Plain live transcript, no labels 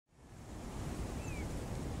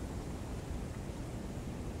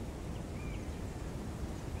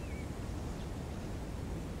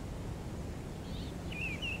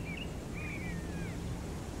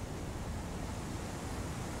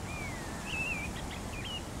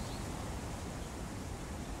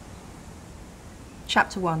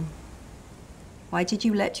Chapter 1. Why did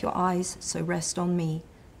you let your eyes so rest on me,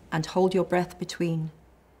 and hold your breath between?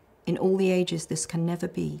 In all the ages this can never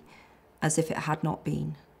be, as if it had not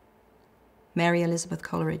been. Mary Elizabeth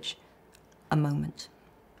Coleridge, A Moment.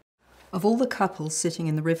 Of all the couples sitting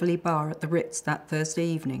in the Rivoli bar at the Ritz that Thursday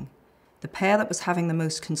evening, the pair that was having the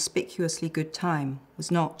most conspicuously good time was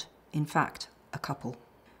not, in fact, a couple.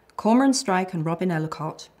 Cormoran Strike and Robin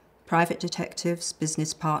Ellicott, private detectives,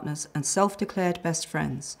 business partners, and self-declared best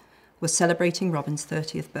friends, were celebrating Robin's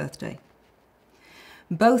 30th birthday.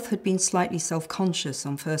 Both had been slightly self-conscious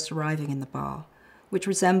on first arriving in the bar, which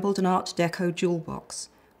resembled an Art Deco jewel box,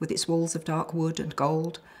 with its walls of dark wood and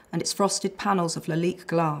gold, and its frosted panels of Lalique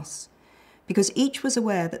glass, because each was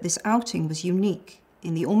aware that this outing was unique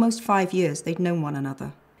in the almost 5 years they'd known one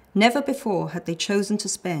another. Never before had they chosen to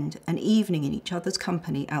spend an evening in each other's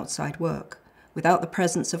company outside work, without the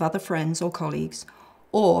presence of other friends or colleagues,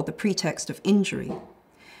 or the pretext of injury,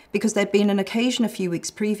 because there'd been an occasion a few weeks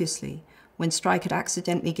previously when Strike had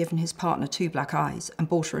accidentally given his partner 2 black eyes and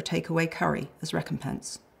bought her a takeaway curry as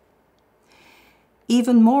recompense.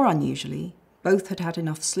 Even more unusually, both had had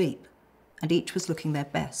enough sleep, and each was looking their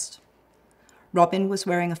best. Robin was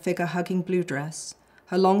wearing a figure-hugging blue dress,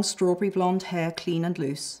 her long strawberry blonde hair clean and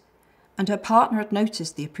loose, and her partner had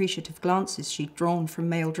noticed the appreciative glances she'd drawn from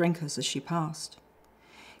male drinkers as she passed.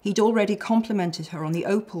 He'd already complimented her on the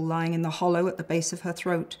opal lying in the hollow at the base of her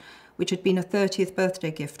throat, which had been a 30th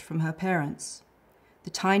birthday gift from her parents.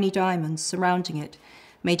 The tiny diamonds surrounding it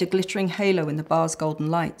made a glittering halo in the bar's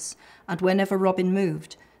golden lights, and whenever Robin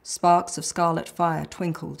moved, sparks of scarlet fire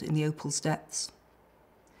twinkled in the opal's depths.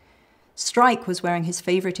 Strike was wearing his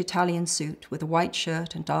favourite Italian suit with a white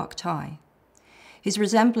shirt and dark tie. His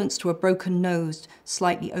resemblance to a broken-nosed,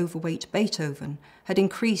 slightly overweight Beethoven had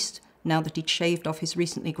increased now that he'd shaved off his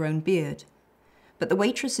recently grown beard. But the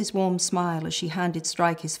waitress's warm smile as she handed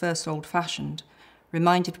Strike his first old-fashioned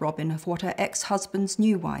reminded Robin of what her ex-husband's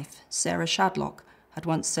new wife, Sarah Shadlock, had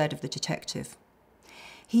once said of the detective.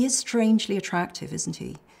 "He is strangely attractive, isn't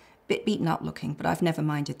he? Bit beaten up looking, but I've never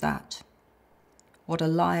minded that." What a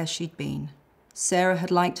liar she'd been. Sarah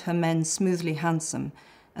had liked her men smoothly handsome,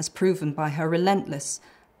 as proven by her relentless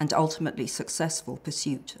and ultimately successful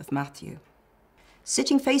pursuit of Matthew.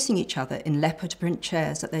 Sitting facing each other in leopard print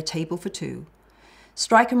chairs at their table for 2,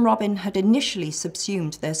 Strike and Robin had initially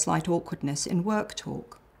subsumed their slight awkwardness in work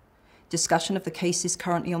talk. Discussion of the cases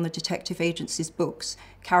currently on the detective agency's books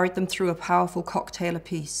carried them through a powerful cocktail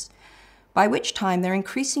apiece, by which time their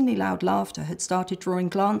increasingly loud laughter had started drawing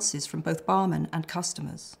glances from both barmen and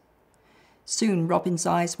customers. Soon Robin's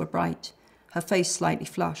eyes were bright, her face slightly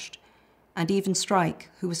flushed, and even Strike,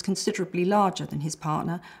 who was considerably larger than his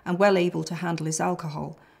partner and well able to handle his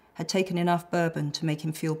alcohol, had taken enough bourbon to make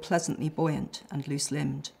him feel pleasantly buoyant and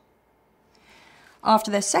loose-limbed.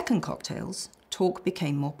 After their second cocktails, talk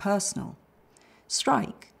became more personal.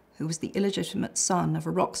 Strike, who was the illegitimate son of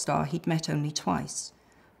a rock star he'd met only twice,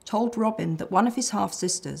 told Robin that one of his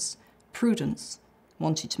half-sisters, Prudence,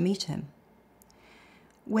 wanted to meet him.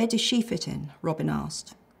 "Where does she fit in?" Robin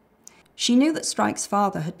asked. She knew that Strike's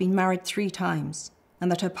father had been married 3 times,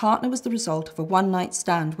 and that her partner was the result of a one-night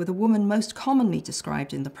stand with a woman most commonly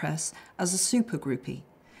described in the press as a super groupie,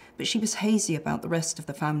 but she was hazy about the rest of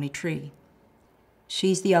the family tree.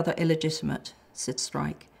 "She's the other illegitimate," said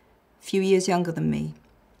Strike, "a few years younger than me.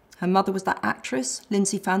 Her mother was that actress,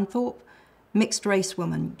 Lindsay Fanthorpe, mixed-race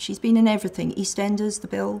woman. She's been in everything, EastEnders, The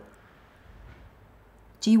Bill."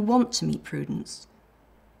 "Do you want to meet Prudence?"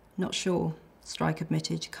 "Not sure," Strike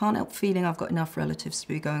admitted. "Can't help feeling I've got enough relatives to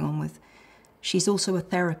be going on with. She's also a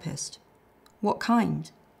therapist." "What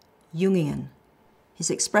kind?" "Jungian."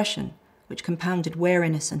 His expression, which compounded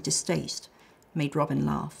wariness and distaste, made Robin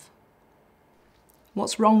laugh.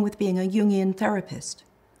 "What's wrong with being a Jungian therapist?"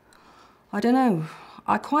 "I don't know.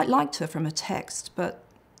 I quite liked her from a text, but..."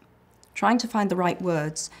 Trying to find the right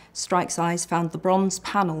words, Strike's eyes found the bronze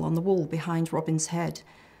panel on the wall behind Robin's head,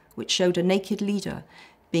 which showed a naked leader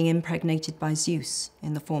being impregnated by Zeus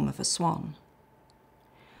in the form of a swan.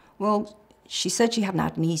 "Well, she said she hadn't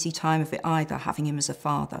had an easy time of it either, having him as a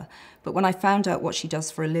father, but when I found out what she does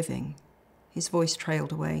for a living..." His voice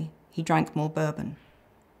trailed away. He drank more bourbon.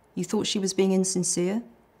 "You thought she was being insincere?"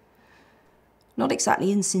 "Not exactly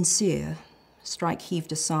insincere." Strike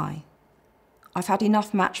heaved a sigh. "I've had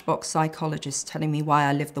enough matchbox psychologists telling me why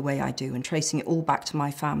I live the way I do and tracing it all back to my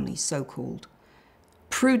family, so-called.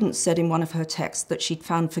 Prudence said in one of her texts that she'd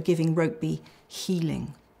found forgiving Roteby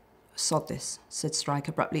healing." "Sod this," said Strike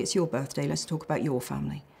abruptly. "It's your birthday. Let's talk about your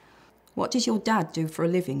family. What does your dad do for a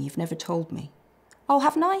living? You've never told me." "Oh,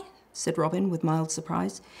 haven't I?" said Robin with mild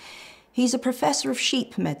surprise. He's a professor of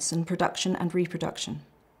sheep medicine, production and reproduction.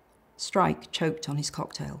 Strike choked on his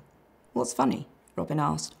cocktail. What's funny? Robin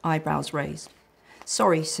asked, eyebrows raised.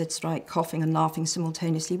 Sorry, said Strike, coughing and laughing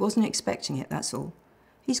simultaneously. Wasn't expecting it, that's all.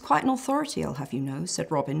 He's quite an authority, I'll have you know,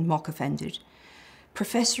 said Robin, mock-offended.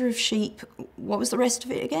 Professor of sheep, what was the rest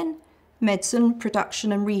of it again? Medicine,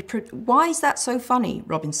 production and Why is that so funny?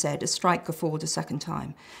 Robin said, as Strike guffawed a second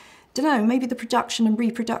time. Dunno, maybe the production and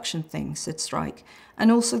reproduction thing, said Strike,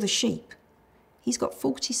 and also the sheep. He's got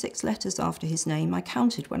 46 letters after his name. I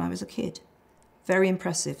counted when I was a kid. Very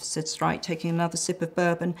impressive, said Strike, taking another sip of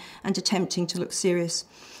bourbon and attempting to look serious.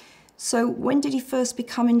 So when did he first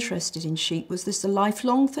become interested in sheep? Was this a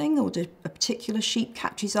lifelong thing, or did a particular sheep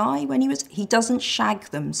catch his eye when he was... He doesn't shag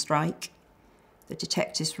them, Strike. The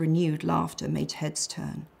detective's renewed laughter made heads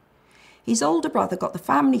turn. His older brother got the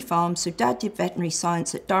family farm, so Dad did veterinary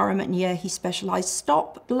science at Durham, and yeah, he specialised.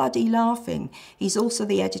 Stop bloody laughing. He's also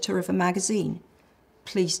the editor of a magazine.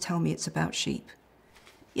 Please tell me it's about sheep.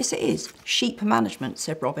 Yes, it is. Sheep management,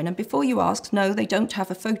 said Robin, and before you ask, no, they don't have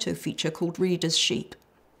a photo feature called Reader's Sheep.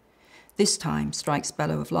 This time, Strike's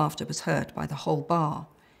bellow of laughter was heard by the whole bar.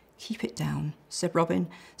 Keep it down, said Robin,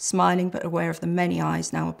 smiling but aware of the many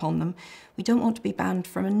eyes now upon them. We don't want to be banned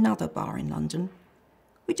from another bar in London.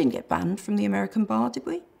 We didn't get banned from the American bar, did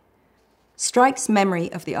we? Strike's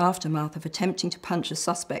memory of the aftermath of attempting to punch a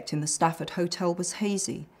suspect in the Stafford Hotel was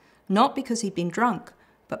hazy, not because he'd been drunk,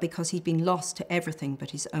 but because he'd been lost to everything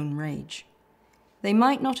but his own rage. They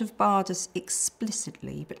might not have barred us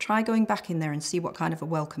explicitly, but try going back in there and see what kind of a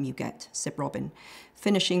welcome you get, said Robin,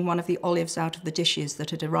 finishing one of the olives out of the dishes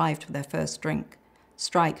that had arrived for their first drink.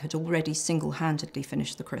 Strike had already single-handedly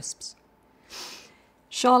finished the crisps.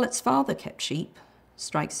 Charlotte's father kept sheep,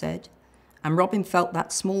 Strike said, and Robin felt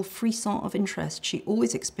that small frisson of interest she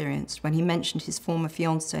always experienced when he mentioned his former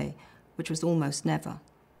fiancée, which was almost never.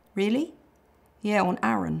 Really? Yeah, on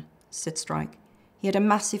Arran, said Strike. He had a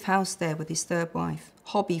massive house there with his third wife.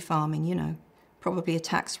 Hobby farming, you know. Probably a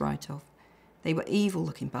tax write-off. They were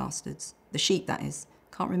evil-looking bastards. The sheep, that is.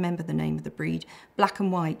 Can't remember the name of the breed. Black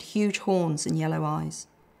and white, huge horns and yellow eyes.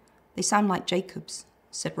 They sound like Jacobs,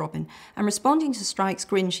 said Robin. And responding to Strike's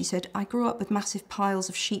grin, she said, I grew up with massive piles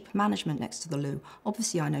of sheep management next to the loo.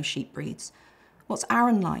 Obviously I know sheep breeds. What's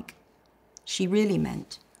Arran like? She really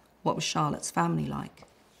meant, what was Charlotte's family like?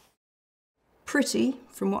 Pretty,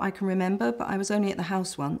 from what I can remember, but I was only at the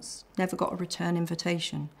house once, never got a return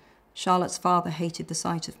invitation. Charlotte's father hated the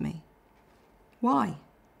sight of me. Why?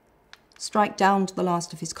 Strike downed the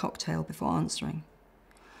last of his cocktail before answering.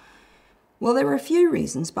 Well, there were a few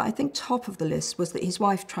reasons, but I think top of the list was that his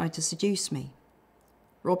wife tried to seduce me.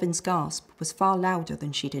 Robin's gasp was far louder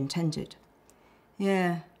than she'd intended.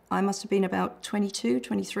 Yeah, I must have been about 22,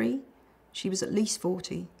 23. She was at least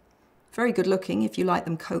 40. Very good looking, if you like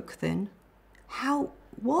them coke thin. How?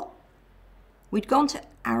 What? We'd gone to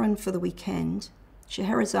Arran for the weekend.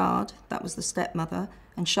 Scheherazade, that was the stepmother,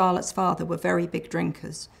 and Charlotte's father were very big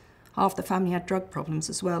drinkers. Half the family had drug problems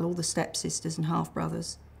as well, all the stepsisters and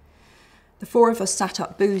half-brothers. The four of us sat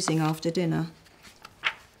up boozing after dinner.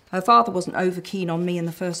 Her father wasn't over keen on me in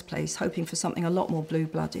the first place, hoping for something a lot more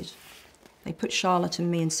blue-blooded. They put Charlotte and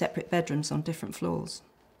me in separate bedrooms on different floors.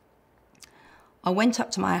 I went up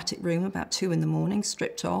to my attic room about 2 in the morning,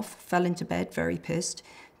 stripped off, fell into bed very pissed,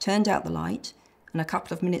 turned out the light, and a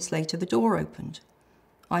couple of minutes later the door opened.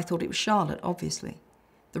 I thought it was Charlotte, obviously.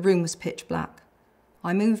 The room was pitch black.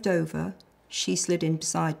 I moved over, she slid in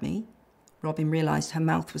beside me. Robin realised her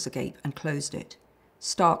mouth was agape and closed it.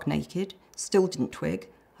 Stark naked, still didn't twig.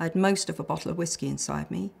 I had most of a bottle of whiskey inside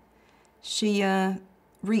me. She,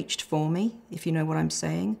 reached for me, if you know what I'm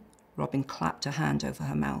saying. Robin clapped her hand over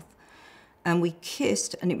her mouth. And we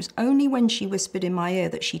kissed, and it was only when she whispered in my ear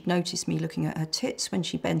that she'd noticed me looking at her tits when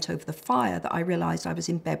she bent over the fire that I realised I was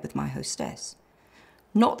in bed with my hostess.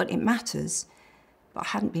 Not that it matters, but I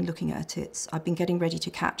hadn't been looking at her tits. I'd been getting ready to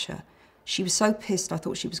catch her. She was so pissed I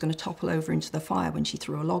thought she was going to topple over into the fire when she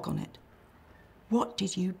threw a log on it. What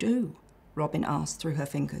did you do? Robin asked through her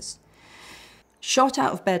fingers. Shot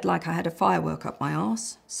out of bed like I had a firework up my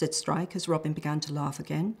arse, said Strike as Robin began to laugh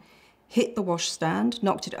again. Hit the washstand,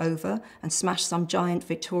 knocked it over, and smashed some giant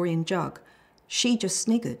Victorian jug. She just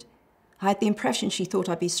sniggered. I had the impression she thought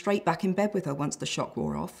I'd be straight back in bed with her once the shock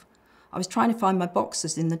wore off. I was trying to find my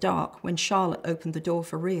boxers in the dark when Charlotte opened the door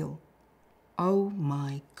for real. Oh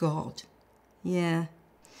my God. Yeah.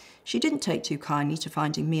 She didn't take too kindly to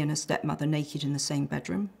finding me and her stepmother naked in the same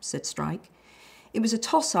bedroom, said Strike. It was a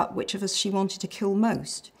toss-up which of us she wanted to kill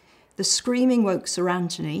most. The screaming woke Sir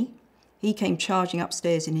Anthony. He came charging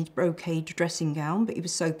upstairs in his brocade dressing gown, but he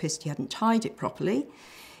was so pissed he hadn't tied it properly.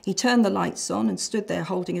 He turned the lights on and stood there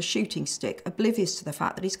holding a shooting stick, oblivious to the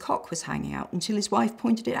fact that his cock was hanging out until his wife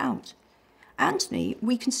pointed it out. "Anthony,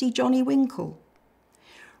 we can see Johnny Winkle."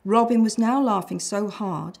 Robin was now laughing so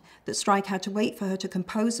hard that Strike had to wait for her to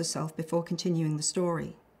compose herself before continuing the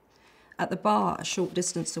story. At the bar, a short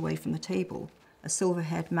distance away from the table, a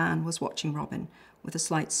silver-haired man was watching Robin with a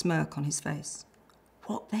slight smirk on his face.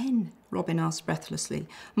 "What then?" Robin asked breathlessly,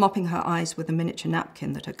 mopping her eyes with a miniature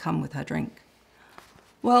napkin that had come with her drink.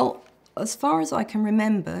 "Well, as far as I can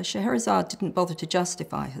remember, Scheherazade didn't bother to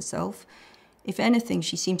justify herself. If anything,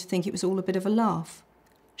 she seemed to think it was all a bit of a laugh.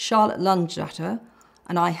 Charlotte lunged at her,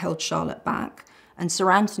 and I held Charlotte back, and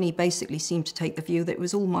Sir Anthony basically seemed to take the view that it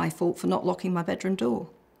was all my fault for not locking my bedroom door.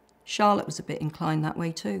 Charlotte was a bit inclined that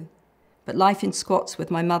way too. But life in squats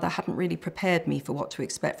with my mother hadn't really prepared me for what to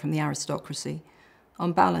expect from the aristocracy.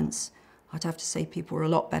 On balance, I'd have to say people were a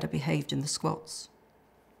lot better behaved in the squats."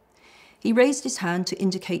 He raised his hand to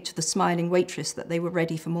indicate to the smiling waitress that they were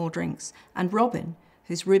ready for more drinks, and Robin,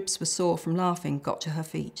 whose ribs were sore from laughing, got to her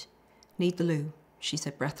feet. "Need the loo," she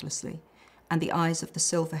said breathlessly, and the eyes of the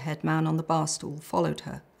silver-haired man on the bar stool followed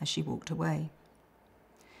her as she walked away.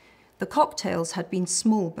 The cocktails had been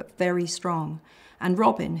small but very strong, and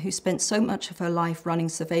Robin, who spent so much of her life running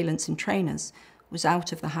surveillance in trainers, was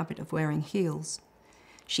out of the habit of wearing heels.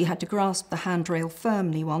 She had to grasp the handrail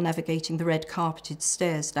firmly while navigating the red-carpeted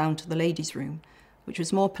stairs down to the ladies' room, which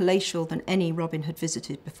was more palatial than any Robin had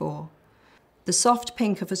visited before. The soft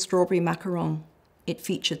pink of a strawberry macaron, it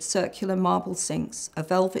featured circular marble sinks, a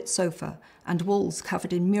velvet sofa, and walls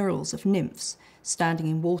covered in murals of nymphs standing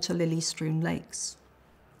in water lily-strewn lakes.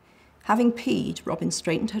 Having peed, Robin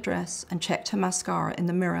straightened her dress and checked her mascara in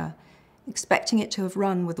the mirror, expecting it to have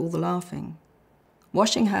run with all the laughing.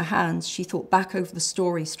 Washing her hands, she thought back over the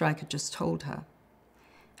story Strike had just told her.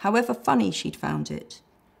 However funny she'd found it,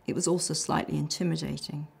 it was also slightly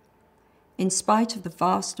intimidating. In spite of the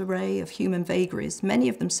vast array of human vagaries, many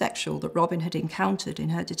of them sexual, that Robin had encountered in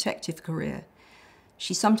her detective career,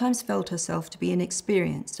 she sometimes felt herself to be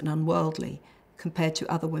inexperienced and unworldly compared to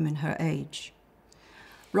other women her age.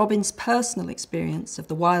 Robin's personal experience of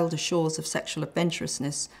the wilder shores of sexual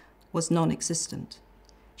adventurousness was non-existent.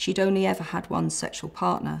 She'd only ever had one sexual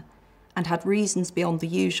partner, and had reasons beyond the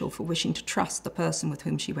usual for wishing to trust the person with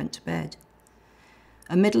whom she went to bed.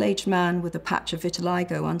 A middle-aged man with a patch of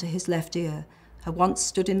vitiligo under his left ear had once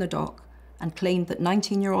stood in the dock and claimed that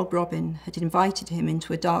 19-year-old Robin had invited him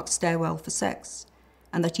into a dark stairwell for sex,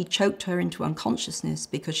 and that he choked her into unconsciousness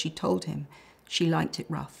because she told him she liked it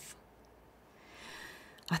rough.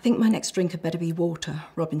 "I think my next drink had better be water,"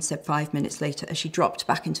 Robin said 5 minutes later as she dropped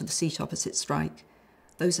back into the seat opposite Strike.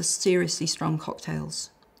 "Those are seriously strong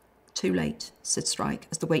cocktails." "Too late," said Strike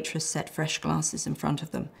as the waitress set fresh glasses in front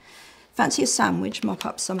of them. "Fancy a sandwich, mop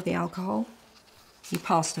up some of the alcohol?" He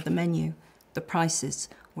passed her the menu. The prices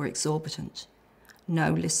were exorbitant.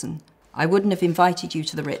 "No, listen, I wouldn't have invited you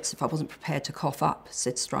to the Ritz if I wasn't prepared to cough up,"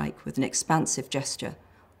 said Strike with an expansive gesture.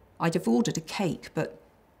 "I'd have ordered a cake, but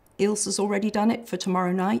Ilse's already done it for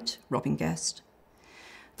tomorrow night," Robin guessed.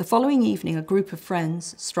 The following evening, a group of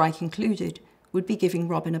friends, Strike included, would be giving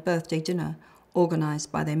Robin a birthday dinner,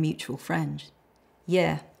 organised by their mutual friend.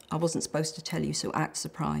 "Yeah, I wasn't supposed to tell you, so act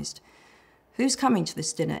surprised." "Who's coming to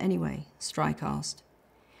this dinner anyway?" Strike asked.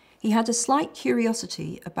 He had a slight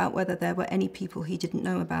curiosity about whether there were any people he didn't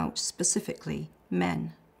know about, specifically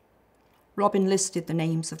men. Robin listed the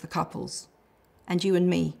names of the couples. "And you and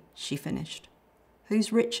me," she finished.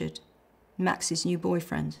 "Who's Richard?" "Max's new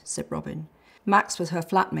boyfriend," said Robin. Max was her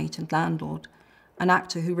flatmate and landlord, an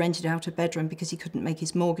actor who rented out a bedroom because he couldn't make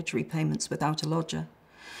his mortgage repayments without a lodger.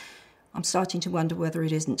 "I'm starting to wonder whether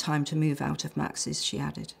it isn't time to move out of Max's," she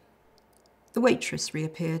added. The waitress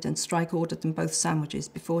reappeared and Strike ordered them both sandwiches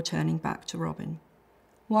before turning back to Robin.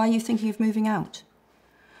 "Why are you thinking of moving out?"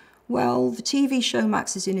 "Well, the TV show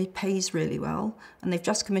Max is in, it pays really well, and they've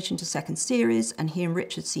just commissioned a second series, and he and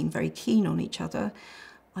Richard seem very keen on each other.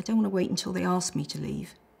 I don't want to wait until they ask me to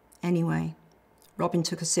leave. Anyway," Robin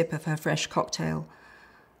took a sip of her fresh cocktail,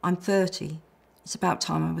 "I'm 30. It's about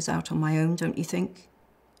time I was out on my own, don't you think?"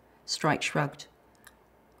 Strike shrugged.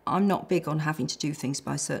 "I'm not big on having to do things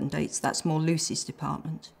by certain dates. That's more Lucy's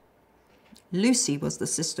department." Lucy was the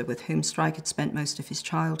sister with whom Strike had spent most of his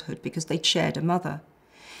childhood because they'd shared a mother.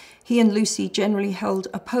 He and Lucy generally held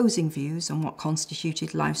opposing views on what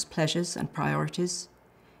constituted life's pleasures and priorities.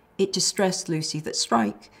 It distressed Lucy that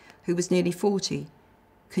Strike, who was nearly 40,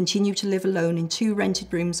 continued to live alone in 2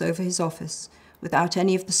 rented rooms over his office, without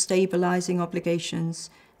any of the stabilising obligations,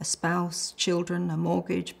 a spouse, children, a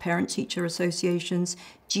mortgage, parent-teacher associations,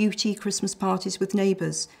 duty Christmas parties with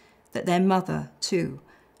neighbours, that their mother, too,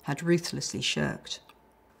 had ruthlessly shirked.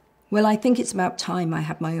 Well, I think it's about time I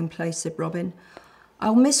had my own place, said Robin.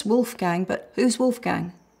 I'll miss Wolfgang, but who's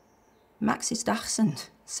Wolfgang? Max's dachshund,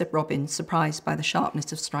 said Robin, surprised by the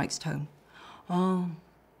sharpness of Strike's tone. Oh,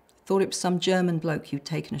 thought it was some German bloke you'd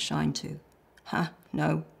taken a shine to. Ha,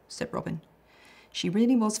 no, said Robin. She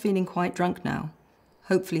really was feeling quite drunk now.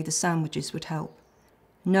 Hopefully the sandwiches would help.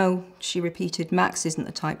 No, she repeated, Max isn't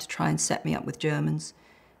the type to try and set me up with Germans.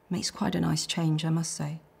 Makes quite a nice change, I must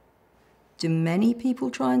say. Do many people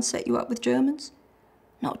try and set you up with Germans?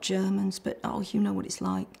 Not Germans, but oh, you know what it's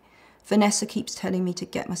like. Vanessa keeps telling me to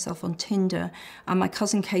get myself on Tinder, and my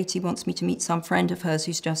cousin Katie wants me to meet some friend of hers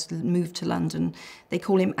who's just moved to London. They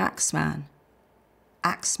call him Axeman.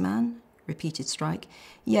 Axeman? Repeated Strike.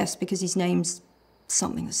 Yes, because his name's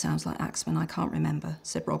something that sounds like Axeman, I can't remember,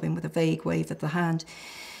 said Robin with a vague wave of the hand.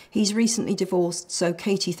 He's recently divorced, so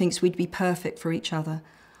Katie thinks we'd be perfect for each other.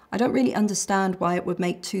 I don't really understand why it would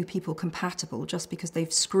make two people compatible just because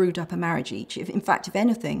they've screwed up a marriage each. In fact, if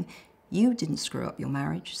anything, you didn't screw up your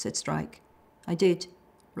marriage, said Strike. I did,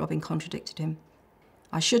 Robin contradicted him.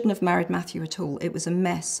 I shouldn't have married Matthew at all. It was a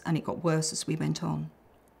mess, and it got worse as we went on.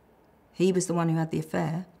 He was the one who had the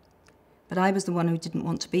affair, but I was the one who didn't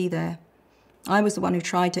want to be there. I was the one who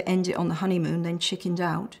tried to end it on the honeymoon, then chickened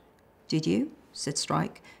out. Did you? Said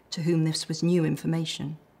Strike, to whom this was new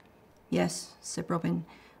information. Yes, said Robin.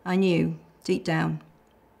 I knew, deep down.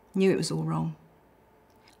 Knew it was all wrong.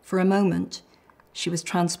 For a moment, she was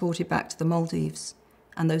transported back to the Maldives,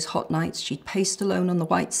 and those hot nights she'd paced alone on the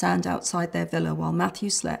white sand outside their villa while Matthew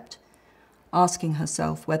slept, asking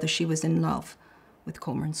herself whether she was in love with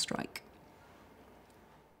Cormoran Strike.